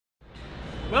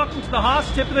Welcome to the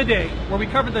Haas Tip of the Day, where we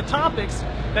cover the topics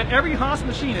that every Haas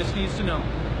machinist needs to know.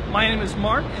 My name is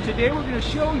Mark, and today we're going to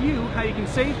show you how you can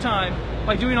save time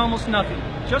by doing almost nothing,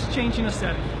 just changing a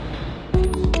setting.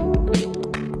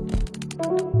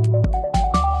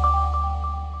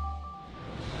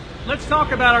 Let's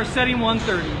talk about our setting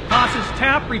 130, Haas's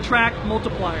tap retract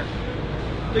multiplier.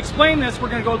 To explain this, we're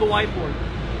going to go to the whiteboard.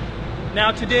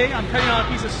 Now today I'm cutting on a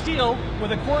piece of steel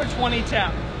with a 1/4-20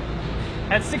 tap.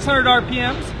 At 600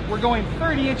 RPMs, we're going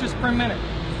 30 inches per minute.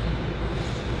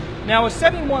 Now with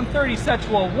setting 130 set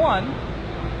to a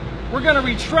 1, we're going to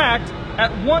retract at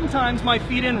 1 times my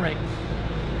feet in rate,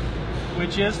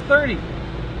 which is 30.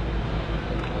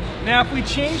 Now if we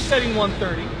change setting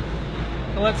 130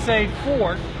 to, let's say,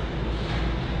 4,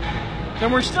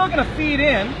 then we're still going to feed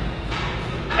in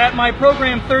at my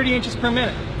program 30 inches per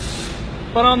minute.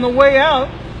 But on the way out,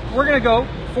 we're going to go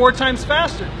 4 times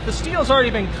faster. The steel's already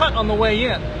been cut on the way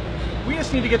in. We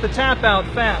just need to get the tap out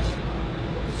fast.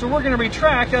 So we're going to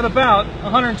retract at about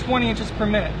 120 inches per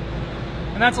minute.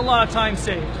 And that's a lot of time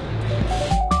saved.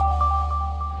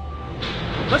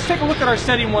 Let's take a look at our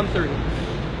setting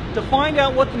 130. To find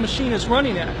out what the machine is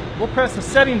running at, we'll press the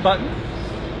setting button.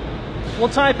 We'll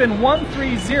type in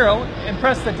 130 and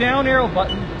press the down arrow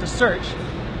button to search,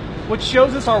 which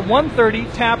shows us our 130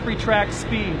 tap retract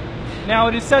speed. Now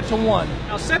it is set to 1.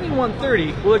 Now setting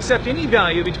 130 will accept any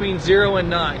value between 0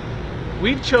 and 9.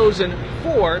 We've chosen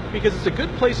 4 because it's a good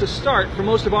place to start for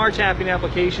most of our tapping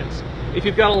applications. If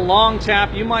you've got a long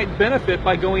tap, you might benefit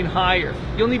by going higher.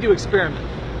 You'll need to experiment.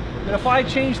 And if I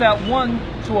change that 1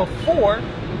 to a 4,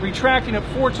 retracting at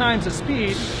 4 times the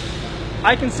speed,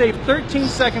 I can save 13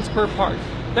 seconds per part.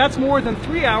 That's more than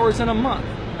 3 hours in a month.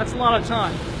 That's a lot of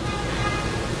time.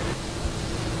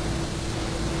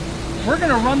 We're going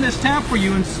to run this tap for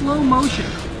you in slow motion.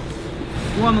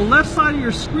 Well, on the left side of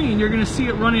your screen, you're going to see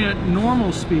it running at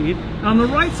normal speed. And on the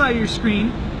right side of your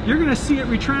screen, you're going to see it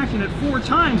retracting at 4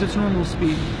 times its normal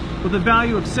speed, with a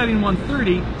value of setting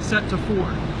 130 set to 4.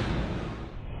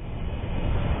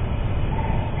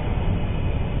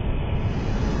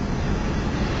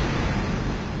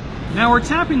 Now we're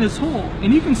tapping this hole,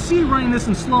 and you can see running this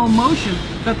in slow motion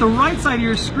that the right side of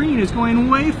your screen is going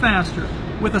way faster,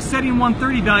 with a setting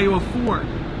 130 value of 4.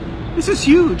 This is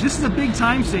huge. This is a big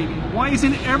time saving. Why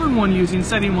isn't everyone using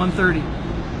setting 130?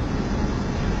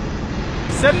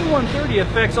 Setting 130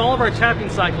 affects all of our tapping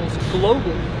cycles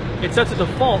globally. It sets a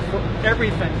default for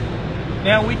everything.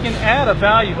 Now we can add a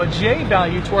value, a J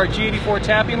value, to our G84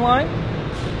 tapping line.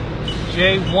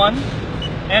 J1,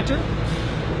 enter.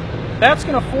 That's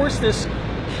going to force this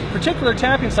particular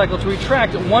tapping cycle to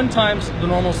retract at 1 times the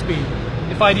normal speed.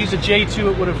 If I'd used a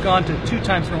J2, it would have gone to 2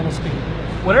 times normal speed.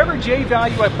 Whatever J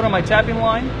value I put on my tapping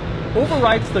line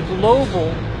overwrites the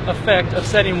global effect of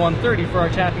setting 130 for our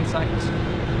tapping cycles.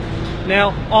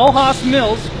 Now, all Haas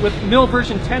mills with mill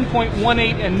version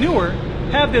 10.18 and newer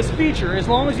have this feature as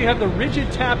long as you have the rigid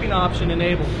tapping option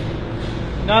enabled.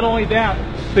 Not only that,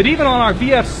 but even on our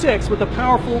VF6 with a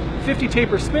powerful 50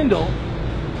 taper spindle,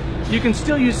 you can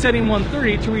still use setting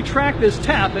 130 to retract this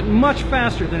tap at much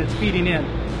faster than it's feeding in.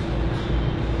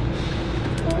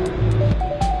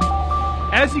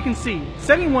 As you can see,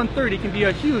 setting 130 can be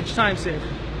a huge time saver.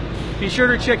 Be sure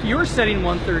to check your setting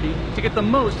 130 to get the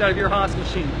most out of your Haas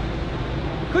machine.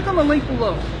 Click on the link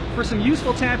below for some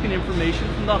useful tapping information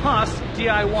from the Haas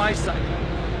DIY site.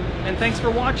 And thanks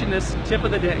for watching this Tip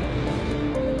of the Day.